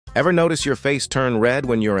Ever notice your face turn red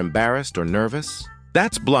when you're embarrassed or nervous?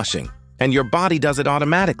 That's blushing, and your body does it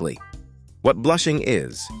automatically. What blushing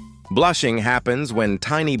is? Blushing happens when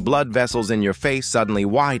tiny blood vessels in your face suddenly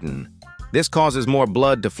widen. This causes more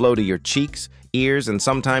blood to flow to your cheeks, ears, and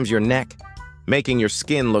sometimes your neck, making your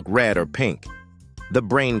skin look red or pink. The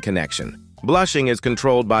brain connection. Blushing is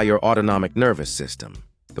controlled by your autonomic nervous system,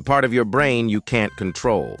 the part of your brain you can't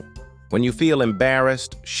control. When you feel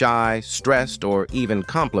embarrassed, shy, stressed, or even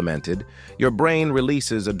complimented, your brain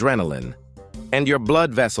releases adrenaline, and your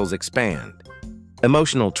blood vessels expand.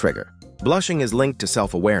 Emotional trigger. Blushing is linked to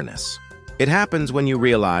self-awareness. It happens when you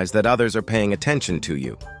realize that others are paying attention to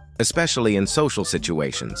you, especially in social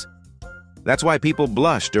situations. That's why people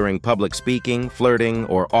blush during public speaking, flirting,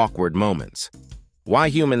 or awkward moments. Why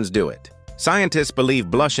humans do it? Scientists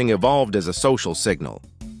believe blushing evolved as a social signal.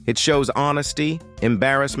 It shows honesty,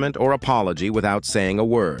 embarrassment, or apology without saying a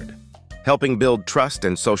word, helping build trust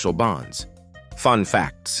and social bonds. Fun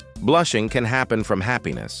facts. Blushing can happen from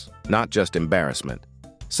happiness, not just embarrassment.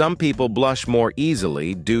 Some people blush more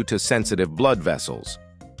easily due to sensitive blood vessels.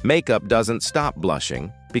 Makeup doesn't stop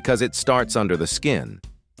blushing because it starts under the skin.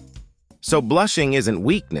 So blushing isn't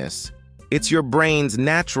weakness, it's your brain's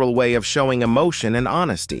natural way of showing emotion and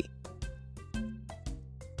honesty.